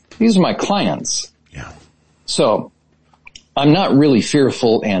 these are my clients. Yeah. So I'm not really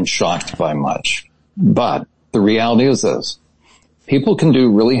fearful and shocked by much. But the reality is this. People can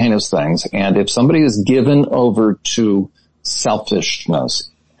do really heinous things, and if somebody is given over to selfishness,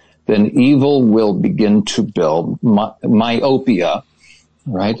 then evil will begin to build myopia,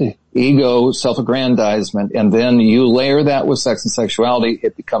 right? Ego, self-aggrandizement, and then you layer that with sex and sexuality,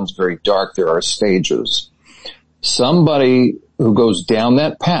 it becomes very dark. There are stages. Somebody who goes down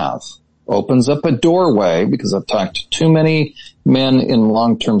that path opens up a doorway, because I've talked to too many men in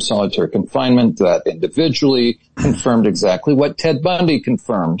long-term solitary confinement that individually confirmed exactly what Ted Bundy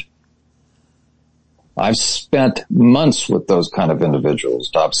confirmed. I've spent months with those kind of individuals.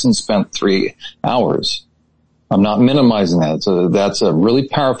 Dobson spent 3 hours. I'm not minimizing that. That's a really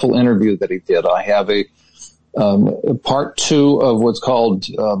powerful interview that he did. I have a part 2 of what's called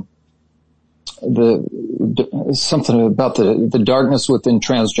something about the darkness within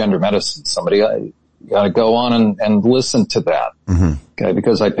transgender medicine. Somebody got to go on and listen to that. Mm-hmm. Okay,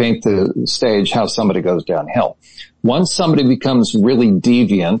 because I paint the stage how somebody goes downhill. Once somebody becomes really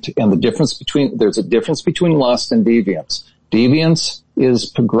deviant, and there's a difference between lust and deviance. Deviance is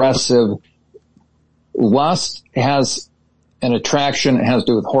progressive. Lust has an attraction. It has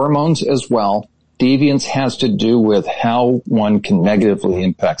to do with hormones as well. Deviance has to do with how one can negatively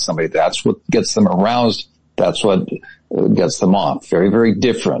impact somebody. That's what gets them aroused. That's what gets them off. Very, very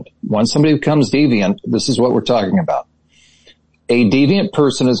different. Once somebody becomes deviant, this is what we're talking about. A deviant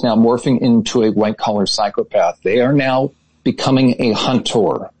person is now morphing into a white-collar psychopath. They are now becoming a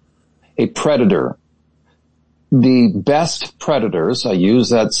hunter, a predator. The best predators, I use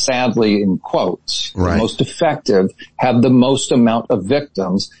that sadly in quotes, right, the most effective, have the most amount of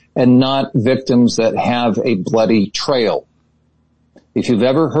victims, and not victims that have a bloody trail. If you've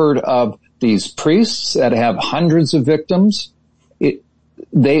ever heard of these priests that have hundreds of victims,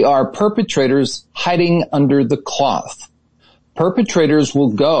 they are perpetrators hiding under the cloth. Perpetrators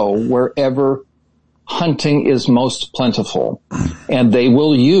will go wherever hunting is most plentiful, and they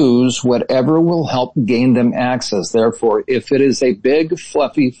will use whatever will help gain them access. Therefore, if it is a big,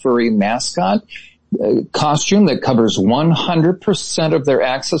 fluffy, furry mascot costume that covers 100% of their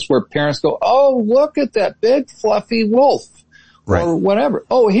access, where parents go, oh, look at that big, fluffy wolf, right, or whatever.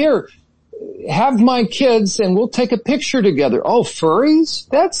 Oh, here, have my kids and we'll take a picture together. Oh, furries?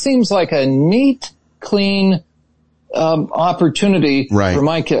 That seems like a neat, clean opportunity, right, for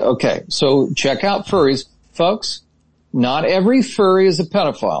my kid. Okay, so check out furries. Folks, not every furry is a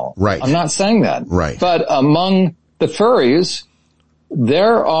pedophile. Right. I'm not saying that. Right. But among the furries,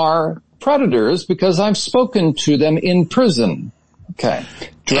 there are predators because I've spoken to them in prison. Okay.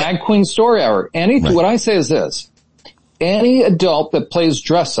 Drag Queen Story Hour. Right. What I say is this. Any adult that plays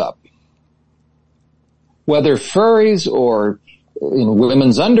dress up, whether furries or in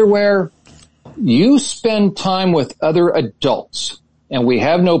women's underwear, You spend time with other adults, and we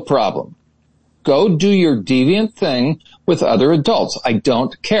have no problem. Go do your deviant thing with other adults. I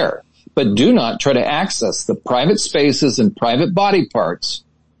don't care. But do not try to access the private spaces and private body parts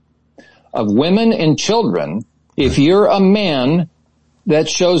of women and children if you're a man that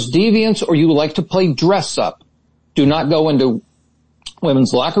shows deviance or you like to play dress up. Do not go into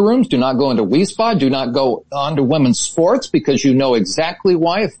women's locker rooms. Do not go into WeSpa. Do not go onto women's sports, because you know exactly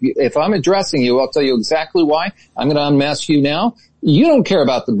why. If I'm addressing you, I'll tell you exactly why. I'm going to unmask you now. You don't care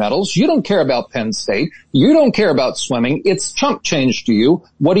about the medals. You don't care about Penn State. You don't care about swimming. It's chump change to you.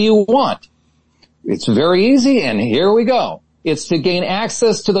 What do you want? It's very easy, and here we go. It's to gain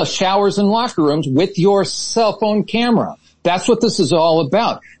access to the showers and locker rooms with your cell phone camera. That's what this is all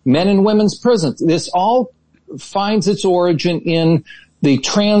about. Men and women's prisons. This all finds its origin in the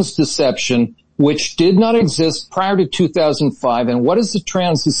trans deception, which did not exist prior to 2005. And what is the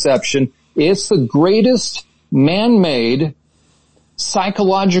trans deception? It's the greatest man-made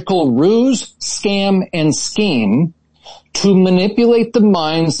psychological ruse, scam, and scheme to manipulate the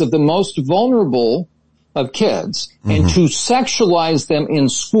minds of the most vulnerable of kids and to sexualize them in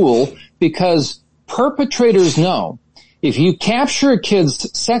school, because perpetrators know if you capture a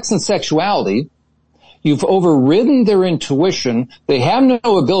kid's sex and sexuality, you've overridden their intuition. They have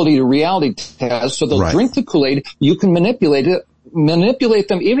no ability to reality test, so they'll drink the Kool-Aid. You can manipulate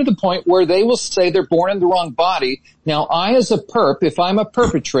them even to the point where they will say they're born in the wrong body. Now, I as a perp, if I'm a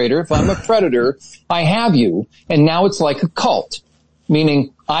perpetrator, if I'm a predator, I have you, and now it's like a cult,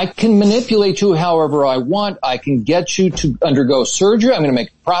 meaning I can manipulate you however I want. I can get you to undergo surgery. I'm going to make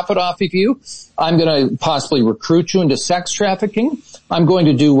a profit off of you. I'm going to possibly recruit you into sex trafficking. I'm going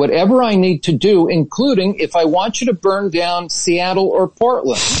to do whatever I need to do, including if I want you to burn down Seattle or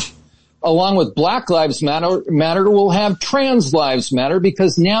Portland. Along with Black Lives Matter, we'll have Trans Lives Matter,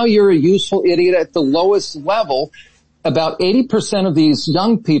 because now you're a useful idiot at the lowest level. About 80% of these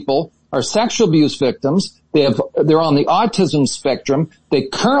young people are sexual abuse victims. They're on the autism spectrum. They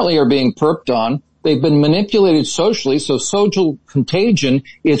currently are being perped on. They've been manipulated socially, so social contagion,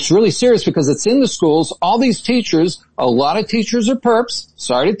 it's really serious because it's in the schools. All these teachers, a lot of teachers are perps.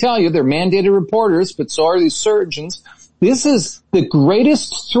 Sorry to tell you, they're mandated reporters, but so are these surgeons. This is the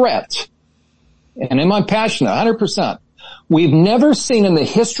greatest threat, and am I passionate? 100%. We've never seen in the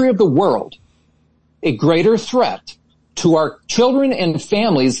history of the world a greater threat to our children and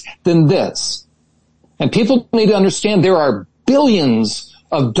families than this. And people need to understand there are billions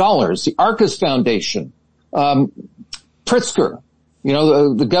of dollars. The Arcus Foundation, Pritzker,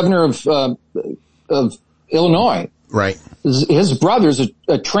 the governor of Illinois. Right. His brother's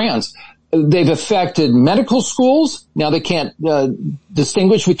a trans. They've affected medical schools. Now they can't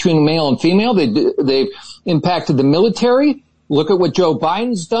distinguish between male and female. They've impacted the military. Look at what Joe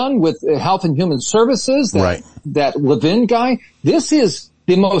Biden's done with Health and Human Services. That Levin guy. This is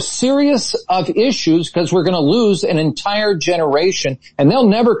the most serious of issues, because we're going to lose an entire generation, and they'll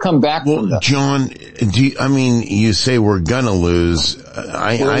never come back from this. John, you say we're going to lose.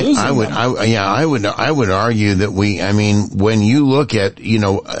 I would argue that when you look at,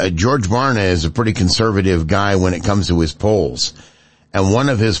 George Barna is a pretty conservative guy when it comes to his polls. And one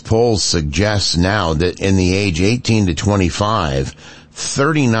of his polls suggests now that in the age 18 to 25,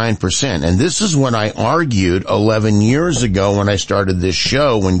 39%. And this is what I argued 11 years ago when I started this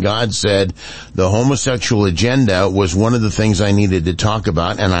show, when God said the homosexual agenda was one of the things I needed to talk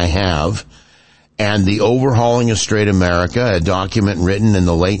about, and I have. And the overhauling of straight America, a document written in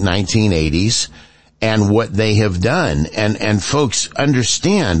the late 1980s, and what they have done. And folks,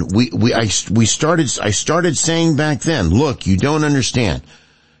 understand, I started saying back then, look, you don't understand.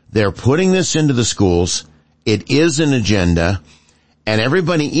 They're putting this into the schools. It is an agenda. And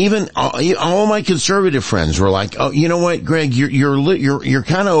everybody, even all my conservative friends were like, "Oh, you know what, Greg? You're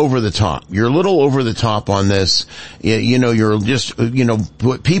kind of over the top. You're a little over the top on this. You're just,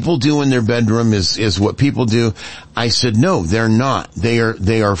 what people do in their bedroom is what people do." I said, "No, they're not.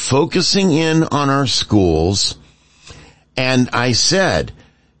 They are focusing in on our schools." And I said,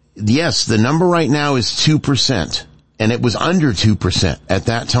 "Yes, the number right now is 2%, and it was under 2% at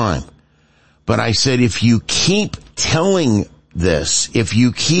that time." But I said, if you keep telling this,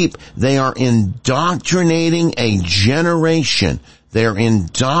 they are indoctrinating a generation. They're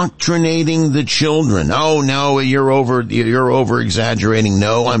indoctrinating the children. Oh no, you're over exaggerating.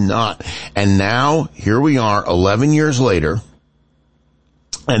 No, I'm not. And now, here we are 11 years later,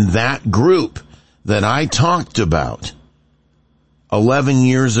 and that group that I talked about 11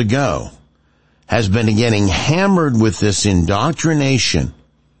 years ago has been getting hammered with this indoctrination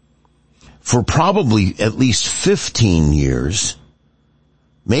for probably at least 15 years,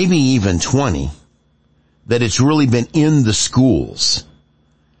 maybe even 20, that it's really been in the schools.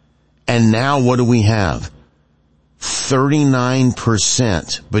 And now what do we have?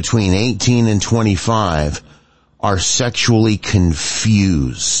 39% between 18 and 25 are sexually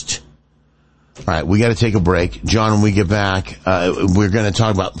confused. All right, we got to take a break. John, when we get back, we're going to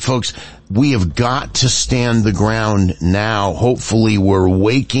talk about, folks, we have got to stand the ground now. Hopefully we're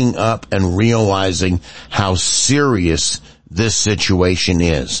waking up and realizing how serious this situation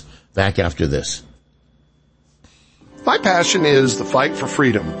is. Back after this. My passion is the fight for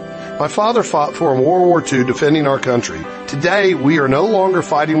freedom. My father fought for in World War II defending our country. Today, we are no longer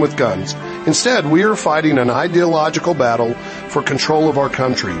fighting with guns. Instead, we are fighting an ideological battle for control of our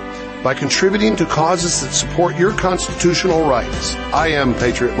country by contributing to causes that support your constitutional rights. I am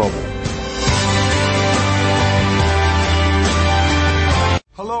Patriot Mobile.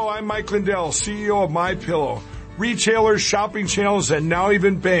 Hello, I'm Mike Lindell, CEO of MyPillow. Retailers, shopping channels, and now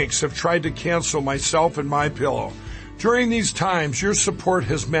even banks have tried to cancel myself and MyPillow. During these times, your support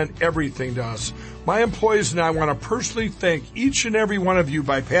has meant everything to us. My employees and I want to personally thank each and every one of you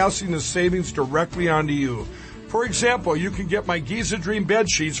by passing the savings directly on to you. For example, you can get my Giza Dream bed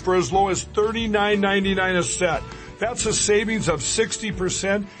sheets for as low as $39.99 a set. That's a savings of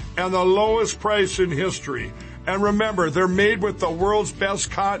 60% and the lowest price in history. And remember, they're made with the world's best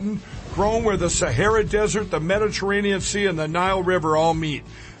cotton, grown where the Sahara Desert, the Mediterranean Sea, and the Nile River all meet.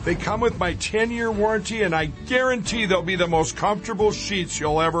 They come with my 10-year warranty, and I guarantee they'll be the most comfortable sheets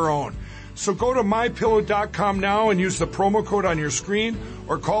you'll ever own. So go to MyPillow.com now and use the promo code on your screen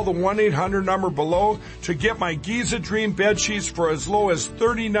or call the 1-800 number below to get my Giza Dream bed sheets for as low as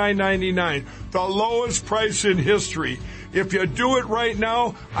 $39.99, the lowest price in history. If you do it right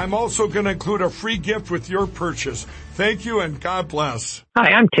now, I'm also going to include a free gift with your purchase. Thank you and God bless.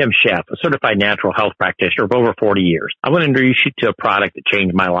 Hi, I'm Tim Sheff, a certified natural health practitioner of over 40 years. I want to introduce you to a product that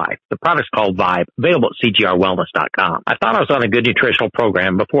changed my life. The product's called Vibe, available at CGRWellness.com. I thought I was on a good nutritional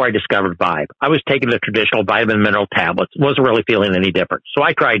program before I discovered Vibe. I was taking the traditional vitamin mineral tablets, wasn't really feeling any different. So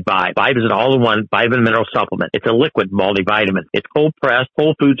I tried Vibe. Vibe is an all-in-one vitamin mineral supplement. It's a liquid multivitamin. It's cold-pressed,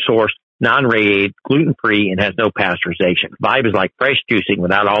 whole food sourced, non-radiated, gluten-free, and has no pasteurization. Vibe is like fresh juicing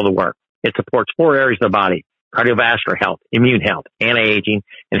without all the work. It supports 4 areas of the body: cardiovascular health, immune health, anti-aging,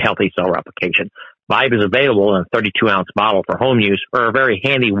 and healthy cell replication. Vibe is available in a 32-ounce bottle for home use or a very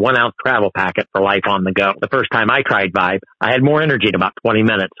handy 1-ounce travel packet for life on the go. The first time I tried Vibe, I had more energy in about 20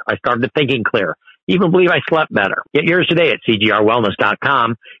 minutes. I started thinking clear. Even believe I slept better. Get yours today at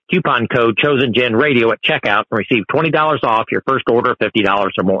CGRWellness.com. Coupon code ChosenGenRadio at checkout and receive $20 off your first order of $50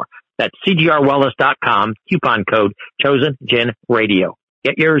 or more. That's CGRWellness.com. Coupon code ChosenGenRadio.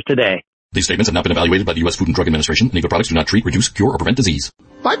 Get yours today. These statements have not been evaluated by the U.S. Food and Drug Administration. Any of the products do not treat, reduce, cure, or prevent disease.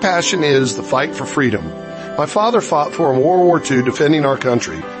 My passion is the fight for freedom. My father fought for in World War II defending our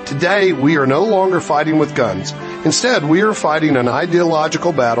country. Today, we are no longer fighting with guns. Instead, we are fighting an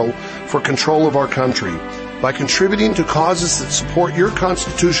ideological battle for control of our country by contributing to causes that support your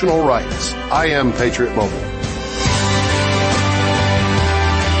constitutional rights. I am Patriot Mobile.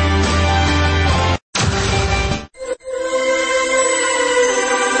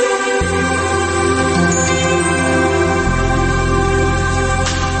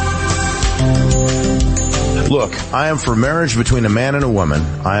 Look, I am for marriage between a man and a woman.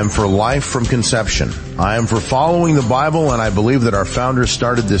 I am for life from conception. I am for following the Bible, and I believe that our founders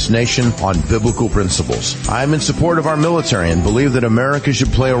started this nation on biblical principles. I am in support of our military and believe that America should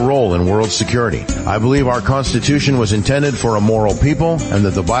play a role in world security. I believe our Constitution was intended for a moral people and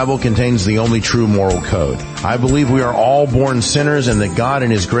that the Bible contains the only true moral code. I believe we are all born sinners and that God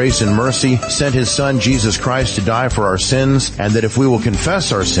in His grace and mercy sent His Son Jesus Christ to die for our sins, and that if we will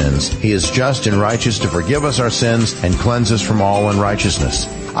confess our sins, He is just and righteous to forgive us our sins and cleanse us from all unrighteousness.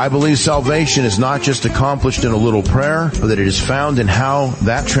 I believe salvation is not just accomplished in a little prayer, but that it is found in how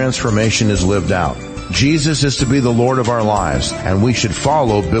that transformation is lived out. Jesus is to be the Lord of our lives, and we should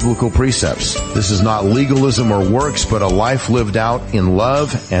follow biblical precepts. This is not legalism or works, but a life lived out in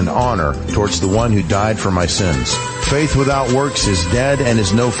love and honor towards the one who died for my sins. Faith without works is dead and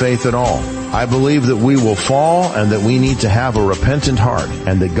is no faith at all. I believe that we will fall and that we need to have a repentant heart,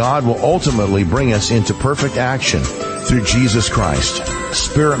 and that God will ultimately bring us into perfect action through Jesus Christ,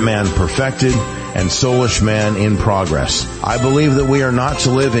 spirit man perfected and soulish man in progress. I believe that we are not to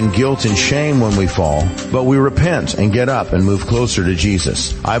live in guilt and shame when we fall, but we repent and get up and move closer to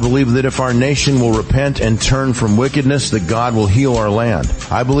Jesus. I believe that if our nation will repent and turn from wickedness, that God will heal our land.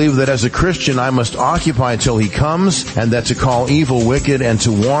 I believe that as a Christian, I must occupy till he comes, and that to call evil wicked and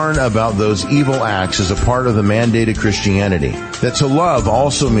to warn about those evil acts is a part of the mandated Christianity. That to love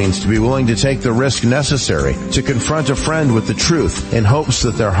also means to be willing to take the risk necessary to confront a friend with the truth in hopes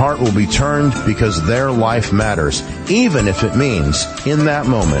that their heart will be turned because their life matters, even if it means in that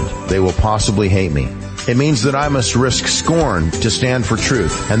moment they will possibly hate me. It means that I must risk scorn to stand for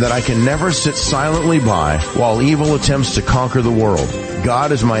truth, and that I can never sit silently by while evil attempts to conquer the world.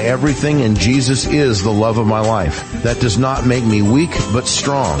 God is my everything, and Jesus is the love of my life. That does not make me weak but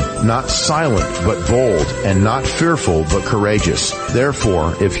strong, not silent but bold, and not fearful but courageous.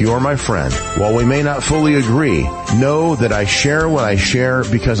 Therefore, if you are my friend, while we may not fully agree, know that I share what I share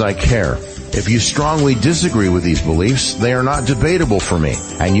because I care. If you strongly disagree with these beliefs, they are not debatable for me,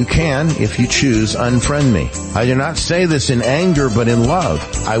 and you can, if you choose, unfriend me. I do not say this in anger, but in love.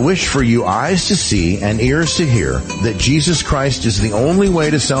 I wish for you eyes to see and ears to hear that Jesus Christ is the only way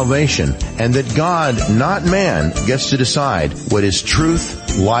to salvation, and that God, not man, gets to decide what is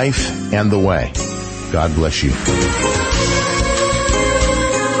truth, life, and the way. God bless you.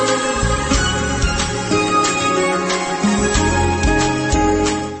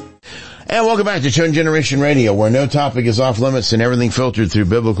 And welcome back to Chosen Generation Radio, where no topic is off limits and everything filtered through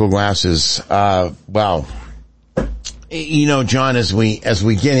biblical glasses. Wow. You know, John, as we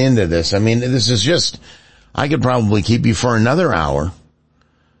get into this, I mean, this is just, I could probably keep you for another hour,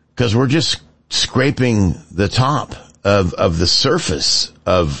 because we're just scraping the top of the surface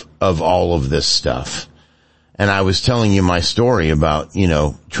of all of this stuff. And I was telling you my story about, you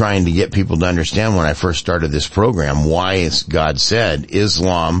know, trying to get people to understand when I first started this program, why, as God said,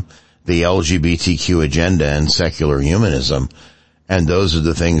 Islam, the LGBTQ agenda, and secular humanism, and those are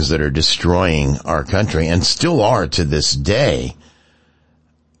the things that are destroying our country and still are to this day.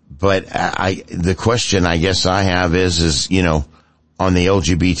 But the question I guess I have is, you know, on the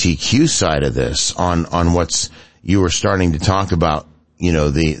LGBTQ side of this, on what's, you were starting to talk about, you know,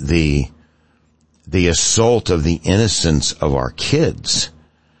 the assault of the innocence of our kids.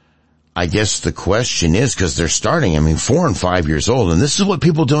 I guess the question is, because they're starting, 4 and 5 years old, and this is what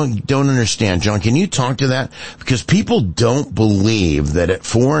people don't understand. John, can you talk to that? Because people don't believe that at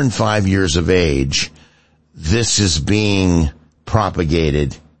 4 and 5 years of age, this is being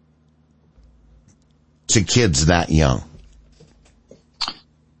propagated to kids that young.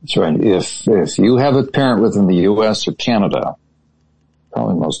 That's right. If you have a parent within the U.S. or Canada,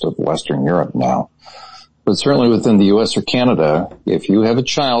 probably most of Western Europe now, but certainly within the U.S. or Canada, if you have a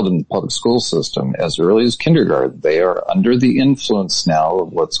child in the public school system as early as kindergarten, they are under the influence now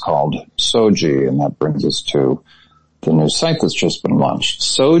of what's called SOGI, and that brings us to the new site that's just been launched.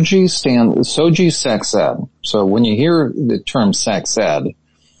 SOGI Sex Ed. So when you hear the term sex ed,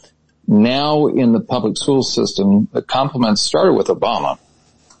 now in the public school system, the compliments started with Obama,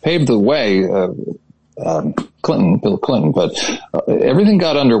 paved the way, Bill Clinton, but everything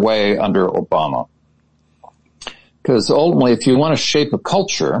got underway under Obama. Because ultimately, if you want to shape a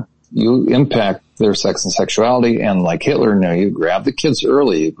culture, you impact their sex and sexuality, and like Hitler knew, you grab the kids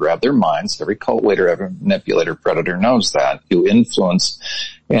early, you grab their minds. Every cult leader, every manipulator, predator knows that. You influence.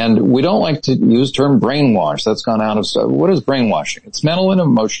 And we don't like to use the term brainwash. That's gone out of stuff. What is brainwashing? It's mental and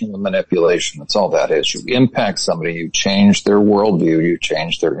emotional manipulation. That's all that is. You impact somebody, you change their worldview, you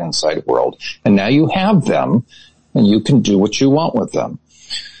change their inside world. And now you have them, and you can do what you want with them.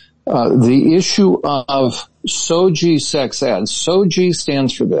 The issue of SOGI sex ed. SOGI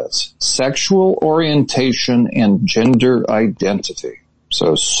stands for this: sexual orientation and gender identity.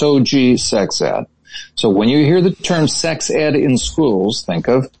 So SOGI sex ed. So when you hear the term sex ed in schools, think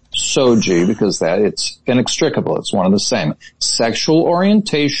of SOGI, because it's inextricable. It's one and the same. Sexual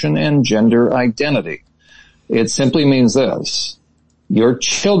orientation and gender identity. It simply means this: your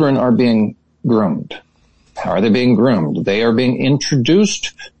children are being groomed. How are they being groomed? They are being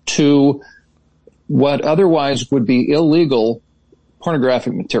introduced to what otherwise would be illegal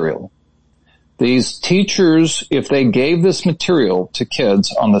pornographic material. These teachers, if they gave this material to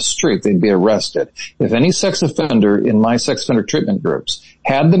kids on the street, they'd be arrested. If any sex offender in my sex offender treatment groups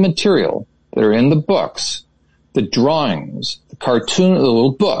had the material that are in the books, the drawings, the cartoon, the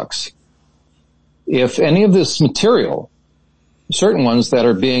little books, if any of this material, certain ones that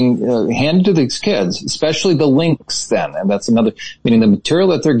are being handed to these kids, especially the links then, and that's another, meaning the material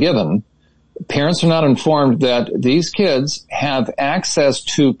that they're given, parents are not informed that these kids have access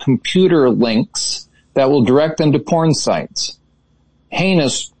to computer links that will direct them to porn sites,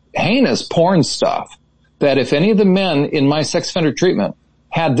 heinous heinous porn stuff that if any of the men in my sex offender treatment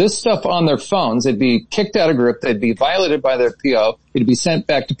had this stuff on their phones, they'd be kicked out of group, they'd be violated by their PO, they'd be sent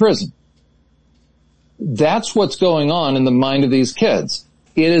back to prison. That's what's going on in the mind of these kids.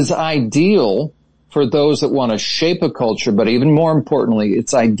 It is ideal for those that want to shape a culture, but even more importantly,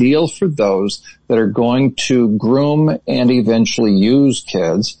 it's ideal for those that are going to groom and eventually use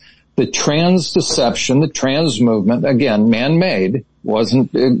kids. The trans deception, the trans movement, again, man-made,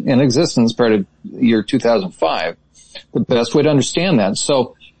 wasn't in existence prior to the year 2005. The best way to understand that.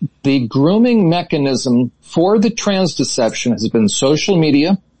 So the grooming mechanism for the trans deception has been social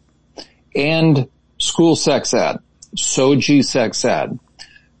media and school sex ed, SOGI sex ed.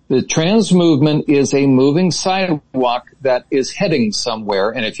 The trans movement is a moving sidewalk that is heading somewhere,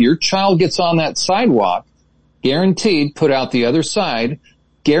 and if your child gets on that sidewalk, guaranteed, put out the other side,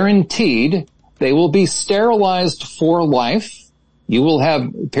 guaranteed, they will be sterilized for life. You will have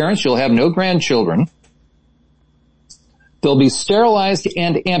parents, you'll have no grandchildren. They'll be sterilized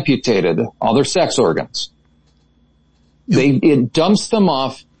and amputated, all their sex organs. It dumps them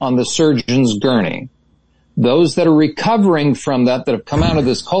off on the surgeon's gurney. Those that are recovering from that have come out of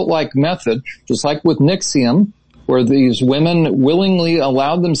this cult-like method, just like with Nixium, where these women willingly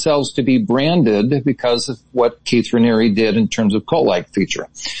allowed themselves to be branded because of what Keith Raniere did in terms of cult-like feature.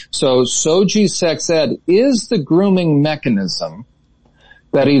 So SOGI sex ed is the grooming mechanism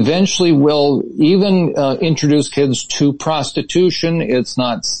that eventually will even introduce kids to prostitution. It's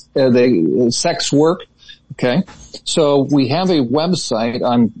not sex work. Okay, so we have a website.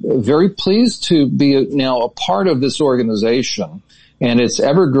 I'm very pleased to be now a part of this organization, and it's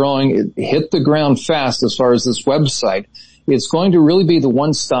ever growing. It hit the ground fast as far as this website. It's going to really be the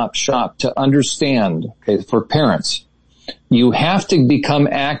one-stop shop to understand, okay, for parents. You have to become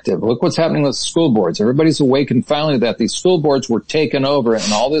active. Look what's happening with school boards. Everybody's awakened finally that these school boards were taken over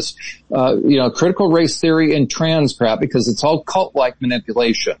and all this, critical race theory and trans crap because it's all cult-like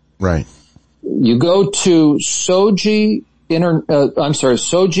manipulation. Right. You go to SOGI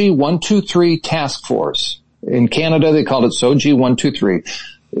 123 Task Force. In Canada, they called it SOGI 123.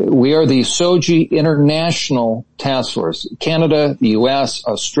 We are the SOGI International Task Force. Canada, the U.S.,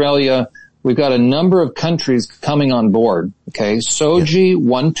 Australia. We've got a number of countries coming on board. Okay. SOGI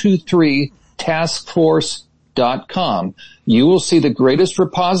 123 taskforce.com. You will see the greatest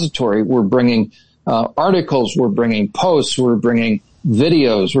repository. We're bringing articles. We're bringing posts. We're bringing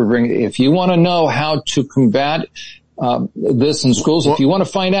videos. If you want to know how to combat this in schools, if you want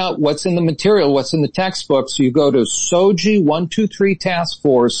to find out what's in the material, what's in the textbooks, you go to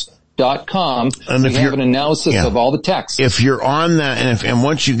SOGI123taskforce.com and we have an analysis of all the text. If you're on that, and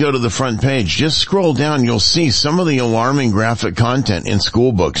once you go to the front page, just scroll down, you'll see some of the alarming graphic content in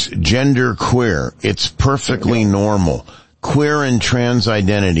school books. Gender queer. It's perfectly normal. Queer and trans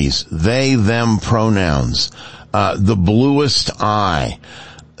identities. They, them pronouns. The bluest eye,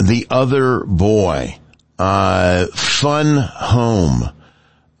 the other boy, fun home,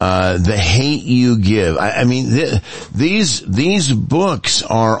 the hate you give. I mean, these books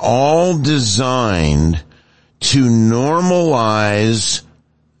are all designed to normalize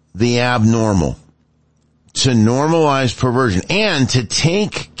the abnormal, to normalize perversion, and to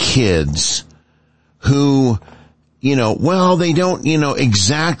take kids who, they don't,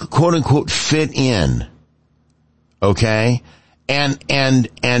 exact quote unquote fit in. Okay?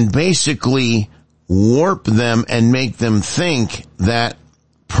 And basically warp them and make them think that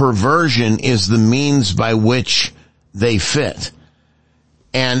perversion is the means by which they fit.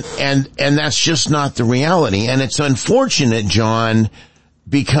 And that's just not the reality. And it's unfortunate, John,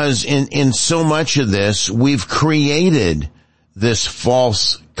 because in so much of this, we've created this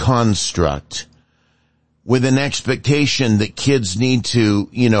false construct with an expectation that kids need to,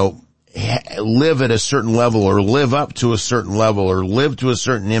 live at a certain level or live up to a certain level or live to a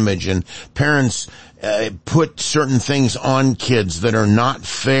certain image, and parents put certain things on kids that are not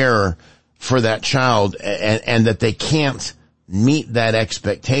fair for that child and that they can't meet that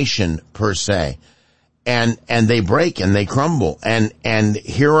expectation per se. And they break and they crumble, and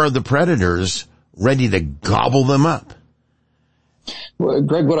here are the predators ready to gobble them up. Well,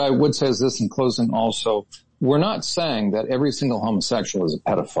 Greg, what I would say is this in closing also. We're not saying that every single homosexual is a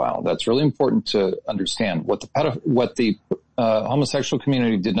pedophile. That's really important to understand. What the homosexual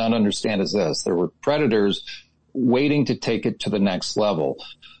community did not understand is this. There were predators waiting to take it to the next level.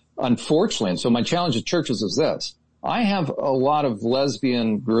 Unfortunately, and so my challenge to churches is this. I have a lot of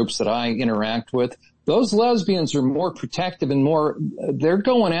lesbian groups that I interact with. Those lesbians are more protective and they're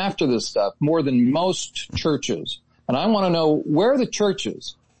going after this stuff more than most churches. And I want to know, where are the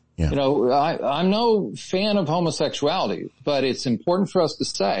churches Yeah. You know, I'm no fan of homosexuality, but it's important for us to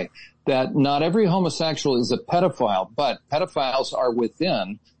say that not every homosexual is a pedophile, but pedophiles are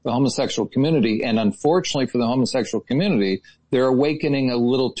within the homosexual community. And unfortunately for the homosexual community, they're awakening a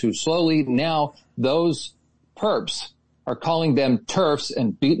little too slowly. Now those perps are calling them TERFs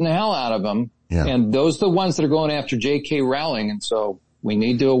and beating the hell out of them. Yeah. And those are the ones that are going after J.K. Rowling. And so we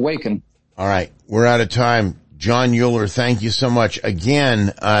need to awaken. All right. We're out of time. Jon Uhler, thank you so much. Again,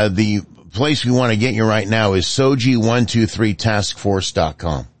 the place we want to get you right now is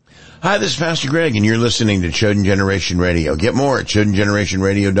soji123taskforce.com. Hi, this is Pastor Greg, and you're listening to Chosen Generation Radio. Get more at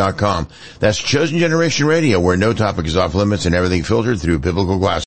chosengenerationradio.com. That's Chosen Generation Radio, where no topic is off limits and everything filtered through biblical glasses.